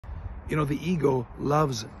You know, the ego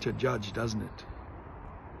loves to judge, doesn't it?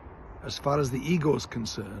 As far as the ego is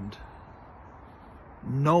concerned,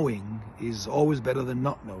 knowing is always better than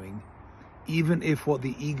not knowing, even if what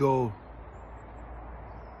the ego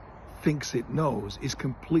thinks it knows is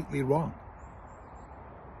completely wrong.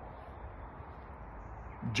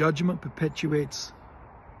 Judgment perpetuates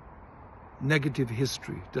negative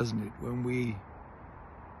history, doesn't it? When we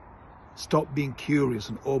stop being curious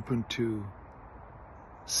and open to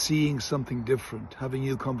seeing something different, having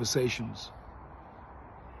new conversations,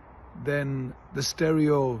 then the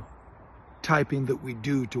stereotyping that we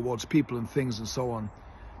do towards people and things and so on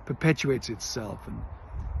perpetuates itself, and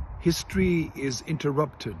history is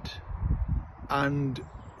interrupted and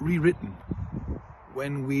rewritten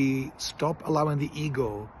when we stop allowing the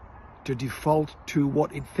ego to default to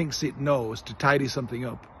what it thinks it knows to tidy something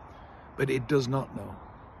up, but it does not know.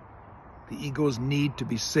 The ego's need to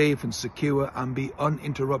be safe and secure and be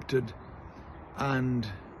uninterrupted and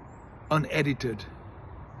unedited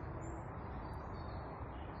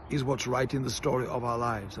is what's writing the story of our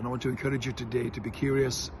lives. And I want to encourage you today to be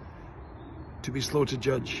curious, to be slow to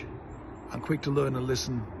judge, and quick to learn and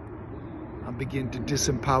listen, and begin to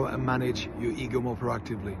disempower and manage your ego more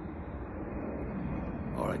proactively.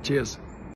 All right, cheers.